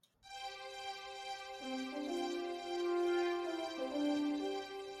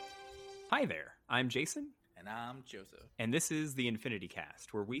Hi there, I'm Jason, And I'm Joseph. and this is the Infinity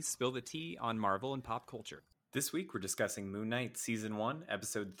Cast, where we spill the tea on Marvel and pop culture. This week we're discussing Moon Knight Season 1,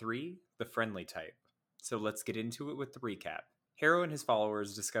 Episode 3, The Friendly Type. So let's get into it with the recap. Harrow and his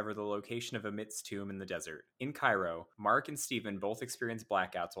followers discover the location of Amit's tomb in the desert. In Cairo, Mark and Steven both experience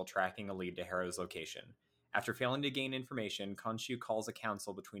blackouts while tracking a lead to Harrow's location. After failing to gain information, Khonshu calls a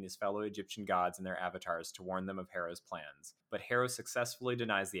council between his fellow Egyptian gods and their avatars to warn them of Harrow's plans, but Harrow successfully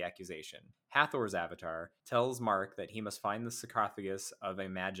denies the accusation. Hathor's avatar tells Mark that he must find the sarcophagus of a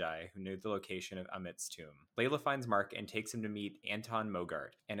magi who knew the location of Amit's tomb. Layla finds Mark and takes him to meet Anton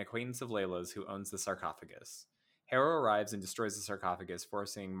Mogart, an acquaintance of Layla's who owns the sarcophagus. Harrow arrives and destroys the sarcophagus,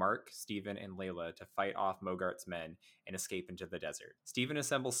 forcing Mark, Steven, and Layla to fight off Mogart's men and escape into the desert. Steven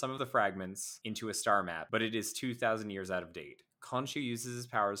assembles some of the fragments into a star map, but it is 2,000 years out of date. Khonshu uses his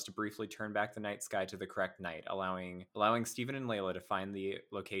powers to briefly turn back the night sky to the correct night, allowing Steven and Layla to find the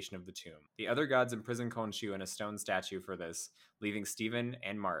location of the tomb. The other gods imprison Khonshu in a stone statue for this, leaving Steven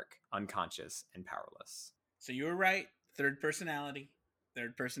and Mark unconscious and powerless. So you were right. Third personality.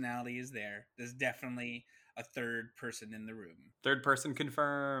 Third personality is there. There's definitely a third person in the room. Third person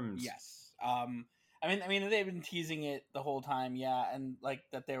confirmed. Yes. I mean, they've been teasing it the whole time, yeah, and like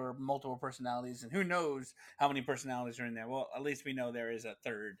that there were multiple personalities, and who knows how many personalities are in there. Well, at least we know there is a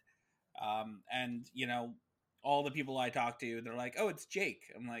third. And you know, all the people I talk to, they're like, "Oh, it's Jake."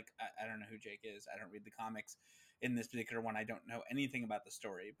 I'm like, I don't know who Jake is. I don't read the comics. In this particular one, I don't know anything about the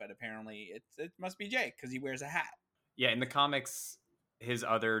story, but apparently it must be Jake because he wears a hat. Yeah, in the comics, his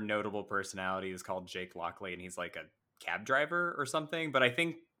other notable personality is called Jake Lockley, and he's like a cab driver or something. But I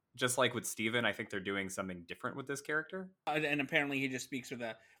think, just like with Steven, I think they're doing something different with this character. And apparently, he just speaks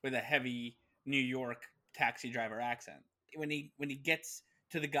with a heavy New York taxi driver accent. When he gets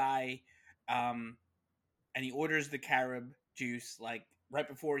to the guy, and he orders the carob juice, like right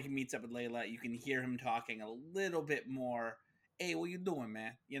before he meets up with Layla, you can hear him talking a little bit more. Hey, what you doing,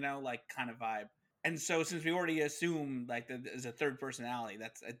 man? You know, like kind of vibe. And so, since we already assumed like that there's a third personality,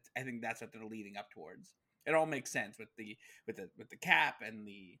 I think that's what they're leading up towards. It all makes sense with the cap and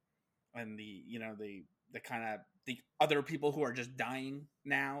the you know the kind of the other people who are just dying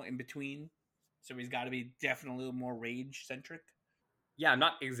now in between. So he's got to be definitely a little more rage centric. Yeah, I'm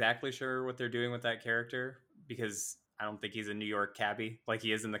not exactly sure what they're doing with that character because I don't think he's a New York cabbie like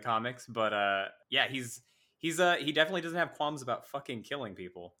he is in the comics. But yeah, he definitely doesn't have qualms about fucking killing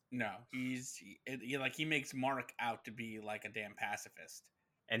people. No, he makes Mark out to be like a damn pacifist.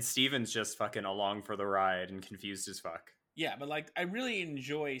 And Steven's just fucking along for the ride and confused as fuck. Yeah, but like I really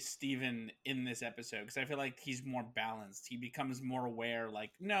enjoy Steven in this episode because I feel like he's more balanced. He becomes more aware.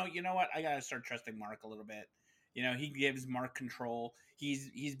 Like, no, you know what? I gotta start trusting Mark a little bit. You know, he gives Mark control.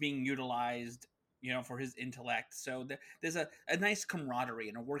 He's being utilized, you know, for his intellect. So there's a nice camaraderie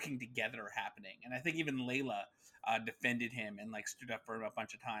and a working together happening. And I think even Layla defended him and like stood up for him a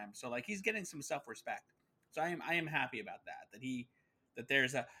bunch of times. So like he's getting some self respect. So I am happy about that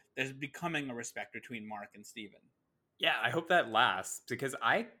there's becoming a respect between Mark and Steven. Yeah, I hope that lasts because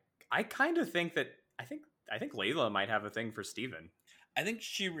I kind of think that I think Layla might have a thing for Steven. I think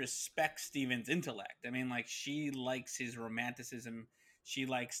she respects Steven's intellect. I mean, like she likes his romanticism. She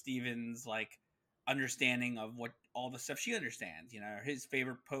likes Steven's like understanding of what all the stuff she understands. You know, his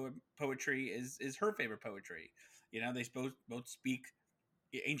favorite poetry is her favorite poetry. You know, they both speak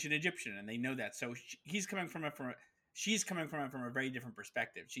ancient Egyptian, and they know that. So he's coming from it she's coming from it from a very different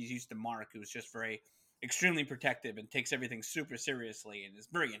perspective. She's used to Mark, who's just very extremely protective and takes everything super seriously and is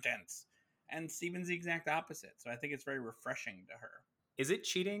very intense. And Steven's the exact opposite. So I think it's very refreshing to her. Is it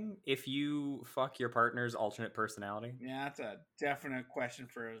cheating if you fuck your partner's alternate personality? Yeah, that's a definite question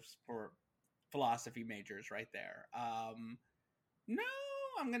for philosophy majors right there. No,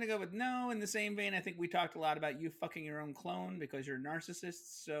 I'm gonna go with no. In the same vein, I think we talked a lot about you fucking your own clone because you're a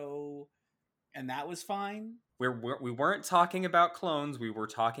narcissist. So, and that was fine. We weren't talking about clones. We were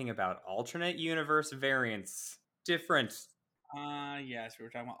talking about alternate universe variants. Different. Yes, we were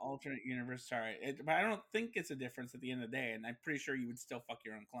talking about alternate universe. Sorry, but I don't think it's a difference at the end of the day, and I'm pretty sure you would still fuck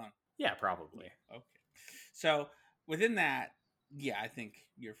your own clone. Yeah, probably. Okay. So within that, yeah, I think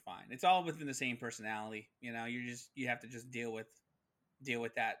you're fine. It's all within the same personality. You know, you have to just deal with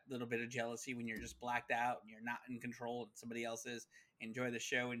that little bit of jealousy when you're just blacked out and you're not in control and somebody else is. Enjoy the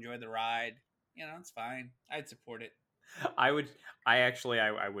show, enjoy the ride. You know, it's fine. I'd support it. I would.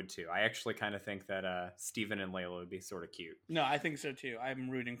 I would too. I actually kind of think that Steven and Layla would be sort of cute. No, I think so too. I'm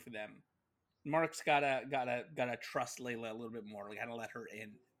rooting for them. Mark's gotta trust Layla a little bit more. We gotta let her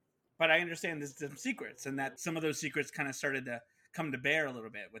in. But I understand there's some secrets, and that some of those secrets kind of started to come to bear a little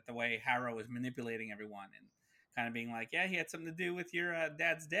bit with the way Harrow is manipulating everyone, and kind of being like, yeah, he had something to do with your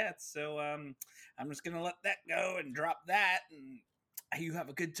dad's death, so I'm just gonna let that go and drop that, and you have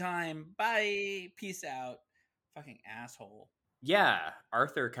a good time. Bye, peace out. Fucking asshole. Yeah,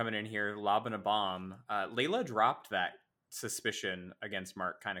 Arthur coming in here lobbing a bomb. Layla dropped that suspicion against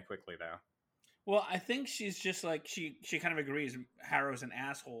Mark kind of quickly though. Well, I think she's just like she kind of agrees Harrow's an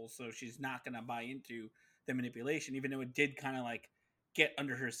asshole, so she's not gonna buy into the manipulation, even though it did kind of like get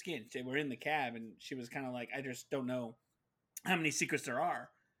under her skin. They were in the cab, and she was kind of like, I just don't know how many secrets there are,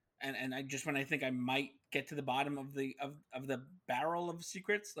 and I just when I think I might get to the bottom of the barrel of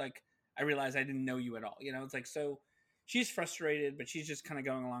secrets, like I realize I didn't know you at all. You know, it's like so she's frustrated, but she's just kind of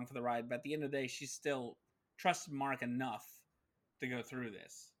going along for the ride. But at the end of the day, she still trusts Mark enough to go through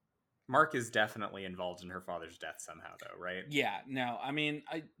this. Mark is definitely involved in her father's death somehow, though, right? Yeah, no, I mean,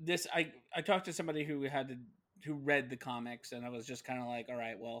 I talked to somebody who who read the comics, and I was just kind of like, all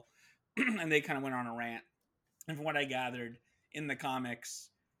right, well, and they kind of went on a rant. And from what I gathered in the comics,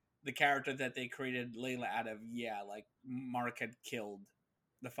 the character that they created Layla out of, yeah, like Mark had killed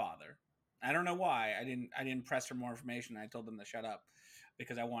the father. I don't know why. I didn't press for more information. I told them to shut up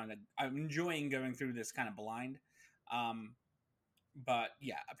because I'm enjoying going through this kind of blind. But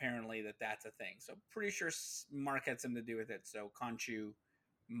yeah, apparently that's a thing. So pretty sure Mark had something to do with it. So Khonshu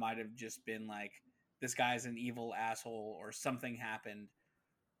might have just been like, this guy's an evil asshole, or something happened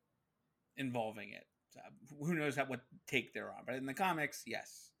involving it. Who knows what take they're on? But in the comics,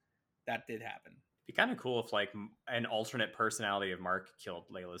 yes, that did happen. Be kind of cool if like an alternate personality of Mark killed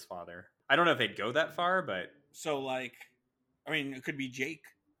Layla's father. I don't know if they'd go that far, but so like, I mean, it could be Jake.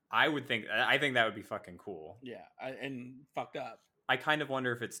 I think that would be fucking cool. Yeah, and fucked up. I kind of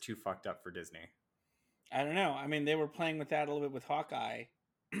wonder if it's too fucked up for Disney. I don't know. I mean, they were playing with that a little bit with Hawkeye.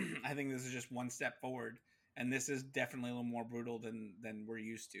 I think this is just one step forward, and this is definitely a little more brutal than we're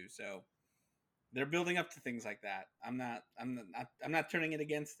used to. So they're building up to things like that. I'm not turning it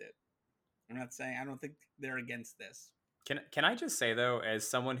against it. I'm not saying I don't think they're against this. Can I just say though, as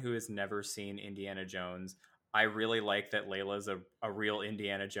someone who has never seen Indiana Jones, I really like that Layla's a real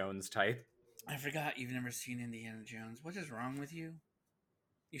Indiana Jones type. I forgot you've never seen Indiana Jones. What is wrong with you?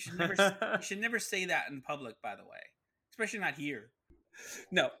 You should never say that in public, by the way, especially not here.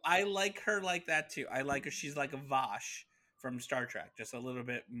 No, I like her like that too. I like her. She's like a Vosh from Star Trek, just a little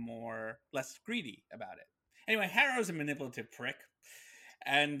bit less greedy about it. Anyway, Harrow's a manipulative prick,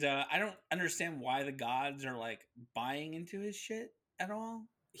 and I don't understand why the gods are like buying into his shit at all.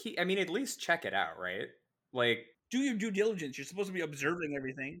 I mean, at least check it out, right? Like, do your due diligence. You're supposed to be observing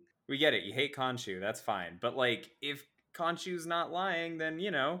everything. We get it. You hate Khonshu. That's fine. But like, if Khonshu's not lying, then,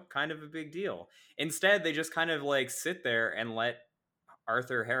 kind of a big deal. Instead, they just kind of like sit there and let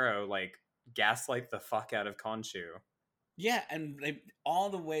Arthur Harrow like gaslight the fuck out of Khonshu. Yeah, and all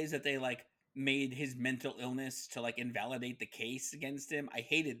the ways that they like made his mental illness to like invalidate the case against him. I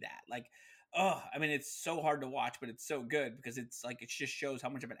hated that. Like, I mean, it's so hard to watch, but it's so good because it's like it just shows how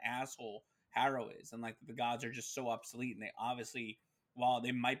much of an asshole Harrow is, and like the gods are just so obsolete, and they obviously, while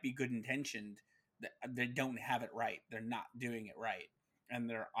they might be good intentioned, they don't have it right. They're not doing it right, and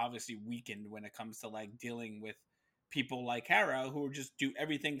they're obviously weakened when it comes to like dealing with people like Harrow who just do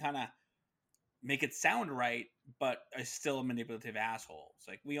everything kind of make it sound right, but is still a manipulative asshole. It's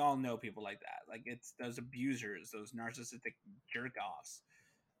like we all know people like that. Like it's those abusers, those narcissistic jerk offs.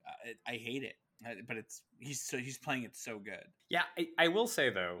 I hate it, but he's playing it so good. Yeah, I will say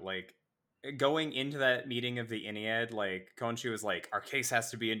though, like going into that meeting of the Ennead, like Khonshu is like, our case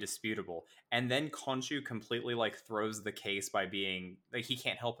has to be indisputable, and then Khonshu completely like throws the case by being like he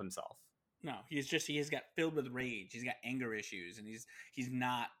can't help himself. No, he has got filled with rage. He's got anger issues, and he's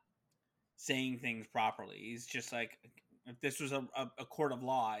not saying things properly. He's just like, if this was a court of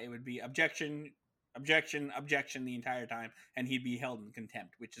law, it would be objection, objection, objection the entire time, and he'd be held in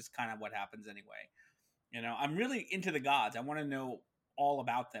contempt, which is kind of what happens anyway. You know, I'm really into the gods. I want to know all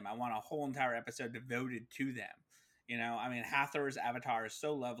about them. I want a whole entire episode devoted to them. You know, I mean, Hathor's avatar is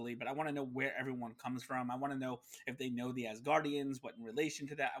so lovely, but I want to know where everyone comes from. I want to know if they know the Asgardians, what in relation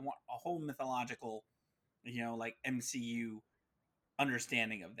to that. I want a whole mythological, like MCU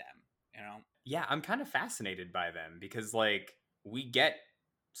understanding of them. Yeah, I'm kind of fascinated by them because like we get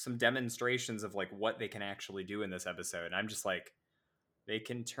some demonstrations of like what they can actually do in this episode, and I'm just like, they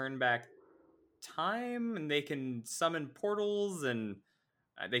can turn back time and they can summon portals and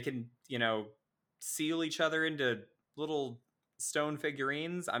they can seal each other into little stone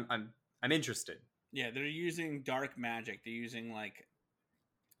figurines. I'm interested. Yeah, they're using dark magic. They're using like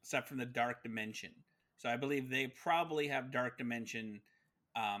stuff from the dark dimension. So I believe they probably have dark dimension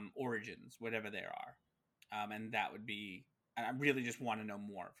origins, whatever they are, and that would be. I really just want to know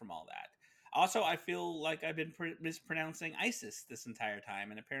more from all that. Also, I feel like I've been mispronouncing ISIS this entire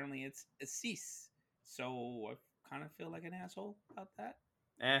time, and apparently it's ISIS. So I kind of feel like an asshole about that.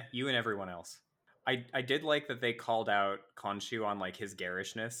 You and everyone else. I did like that they called out Khonshu on like his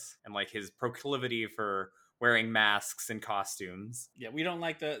garishness and like his proclivity for wearing masks and costumes. Yeah, we don't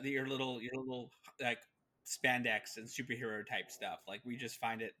like the your little like spandex and superhero type stuff. Like we just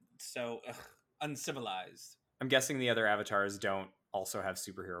find it so uncivilized. I'm guessing the other avatars don't also have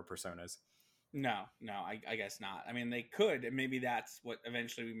superhero personas. No, no, I guess not. I mean, they could, and maybe that's what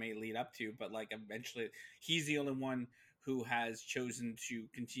eventually we may lead up to. But like, eventually, he's the only one who has chosen to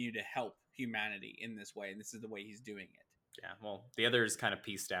continue to help humanity in this way, and this is the way he's doing it. Yeah, well, the others kind of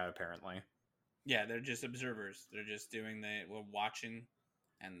pieced out apparently. Yeah, they're just observers. They're just doing we're watching,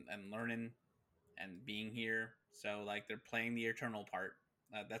 and learning, and being here. So like, they're playing the eternal part.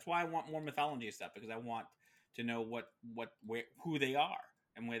 That's why I want more mythology stuff, because I want to know who they are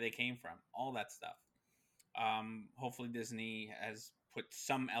and where they came from, all that stuff. Hopefully Disney has put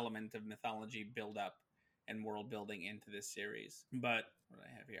some element of mythology build up and world building into this series. But what do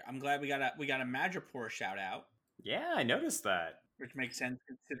I have here? I'm glad we got a Madripoor shout out, Yeah, I noticed that. which makes sense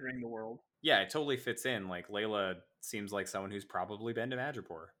considering the world. Yeah, it totally fits in. Like Layla seems like someone who's probably been to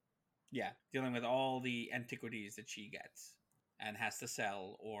Madripoor. Yeah, dealing with all the antiquities that she gets and has to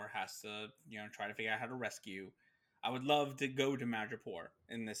sell, or has to, try to figure out how to rescue. I would love to go to Madripoor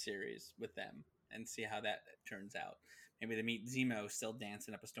in this series with them and see how that turns out. Maybe they meet Zemo still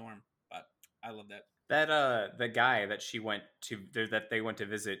dancing up a storm, but I love that. That the guy that she went to that they went to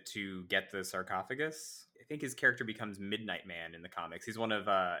visit to get the sarcophagus, I think his character becomes Midnight Man in the comics. He's one of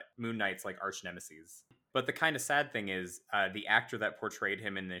Moon Knight's like arch nemesis. But the kind of sad thing is the actor that portrayed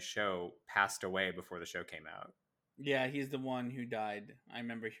him in this show passed away before the show came out. Yeah, he's the one who died. I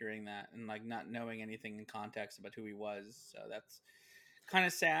remember hearing that and like not knowing anything in context about who he was. So that's kind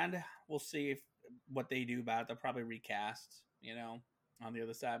of sad. We'll see if what they do about it. They'll probably recast, on the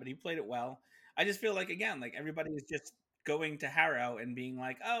other side. But he played it well. I just feel like, again, like everybody is just going to Harrow and being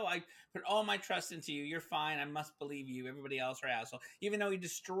like, "Oh, I put all my trust into you. You're fine. I must believe you. Everybody else are asshole." Even though he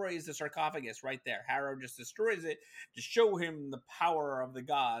destroys the sarcophagus right there, Harrow just destroys it to show him the power of the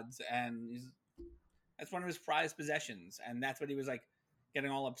gods, and that's one of his prized possessions, and that's what he was like getting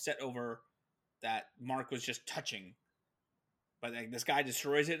all upset over, that Mark was just touching. But like, this guy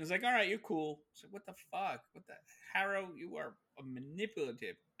destroys it and is like, "All right, you're cool." So what the fuck? What the Harrow? You are a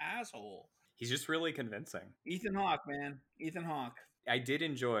manipulative asshole. He's just really convincing. Ethan Hawke, man, Ethan Hawke. I did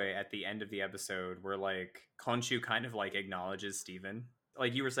enjoy at the end of the episode where like Khonshu kind of like acknowledges Steven.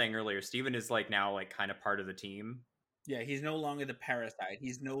 Like you were saying earlier, Steven is like now like kind of part of the team. Yeah, he's no longer the parasite.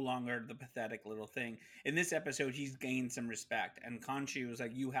 He's no longer the pathetic little thing. In this episode, he's gained some respect, and Khonshu was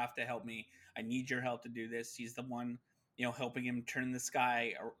like, "You have to help me. I need your help to do this." He's the one, helping him turn the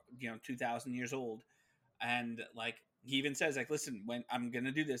sky, 2,000 years old, and like he even says, like, "Listen, when I'm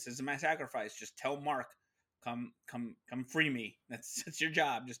gonna do this is my sacrifice. Just tell Mark, come free me. That's your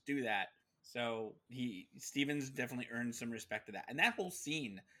job. Just do that." So Steven's definitely earned some respect to that, and that whole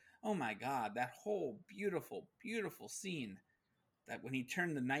scene. Oh my god, that whole beautiful, beautiful scene, that when he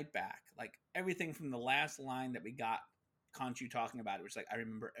turned the night back, like everything from the last line that we got Khonshu talking about, it was like, "I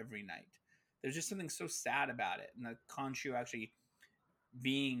remember every night." There's just something so sad about it, and that Khonshu actually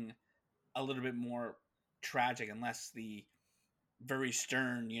being a little bit more tragic and less the very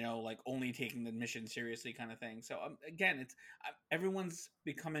stern, like only taking the mission seriously kind of thing. So again, it's everyone's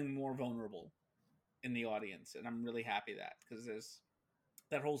becoming more vulnerable in the audience, and I'm really happy because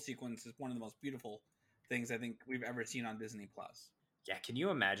that whole sequence is one of the most beautiful things I think we've ever seen on Disney Plus. Yeah, can you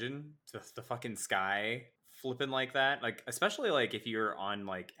imagine the fucking sky flipping like that? Like especially like if you're on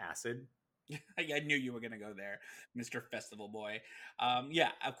like acid. I knew you were gonna go there, Mr. Festival Boy.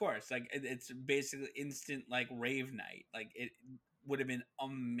 Yeah, of course. Like it's basically instant like rave night. Like it would have been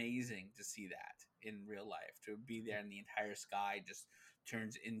amazing to see that in real life. To be there and the entire sky just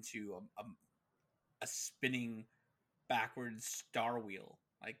turns into a spinning backwards star wheel.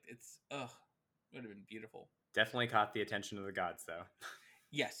 Like it's it would have been beautiful. Definitely caught the attention of the gods though.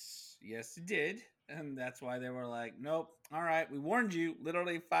 Yes, it did. And that's why they were like, "Nope, all right, we warned you.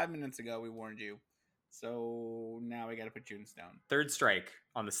 Literally 5 minutes ago, we warned you. So now we got to put you in stone." Third strike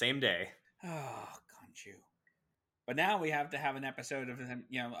on the same day. Oh, Khonshu. But now we have to have an episode of him,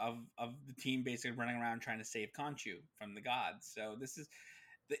 of the team basically running around trying to save Khonshu from the gods. So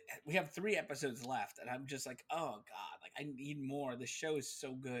we have 3 episodes left, and I'm just like, oh god, like I need more. The show is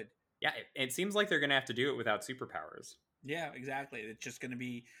so good. Yeah, it seems like they're gonna have to do it without superpowers. Yeah, exactly. It's just going to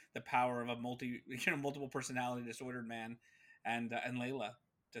be the power of a multiple personality disordered man, and Layla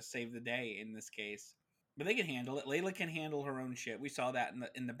to save the day in this case. But they can handle it. Layla can handle her own shit. We saw that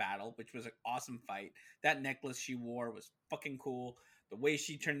in the battle, which was an awesome fight. That necklace she wore was fucking cool. The way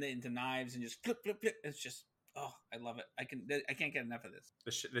she turned it into knives and just flip, flip, flip. It's just, oh, I love it. I can't get enough of this.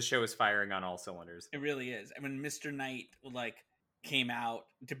 The show is firing on all cylinders. It really is. And when Mr. Knight came out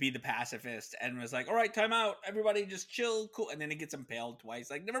to be the pacifist and was like, all right, time out, everybody just chill, cool, and then he gets impaled twice,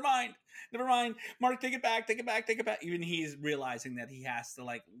 like, never mind, Mark, take it back. Even he's realizing that he has to,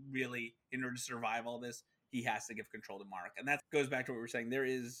 like, really, in order to survive all this, he has to give control to Mark. And that goes back to what we were saying.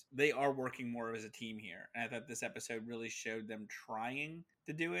 They are working more as a team here, and I thought this episode really showed them trying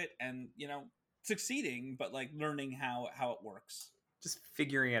to do it and, you know, succeeding, but, like, learning how it works, just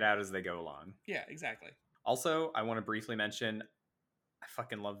figuring it out as they go along. Yeah, exactly. Also, I want to briefly mention, I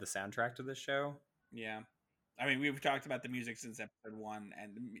fucking love the soundtrack to this show. Yeah. I mean, we've talked about the music since episode 1,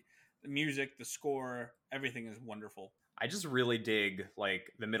 and the music, the score, everything is wonderful. I just really dig,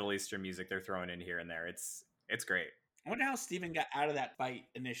 like, the Middle Eastern music they're throwing in here and there. It's great. I wonder how Steven got out of that fight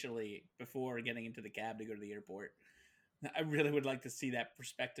initially before getting into the cab to go to the airport. I really would like to see that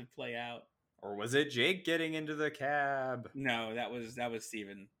perspective play out. Or was it Jake getting into the cab? No, that was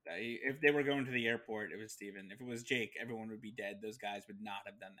Steven. If they were going to the airport, it was Steven. If it was Jake, everyone would be dead. Those guys would not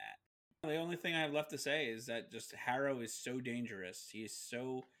have done that. The only thing I have left to say is that just Harrow is so dangerous. He is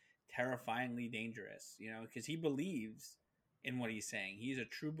so terrifyingly dangerous, you know, because he believes in what he's saying. He's a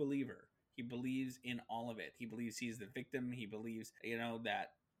true believer. He believes in all of it. He believes he's the victim. He believes, you know,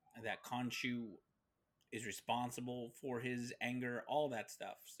 that Khonshu is responsible for his anger, all that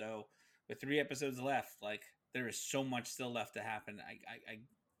stuff. So with 3 episodes left, like, there is so much still left to happen.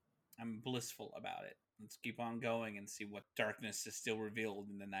 I'm blissful about it. Let's keep on going and see what darkness is still revealed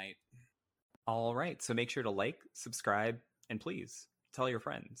in the night. All right, so make sure to like, subscribe, and please tell your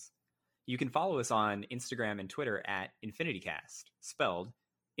friends. You can follow us on Instagram and Twitter at InfinityCast, spelled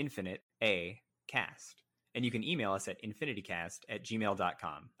Infinite A Cast. And you can email us at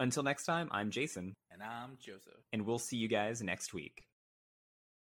infinitycast@gmail.com. Until next time, I'm Jason. And I'm Joseph. And we'll see you guys next week.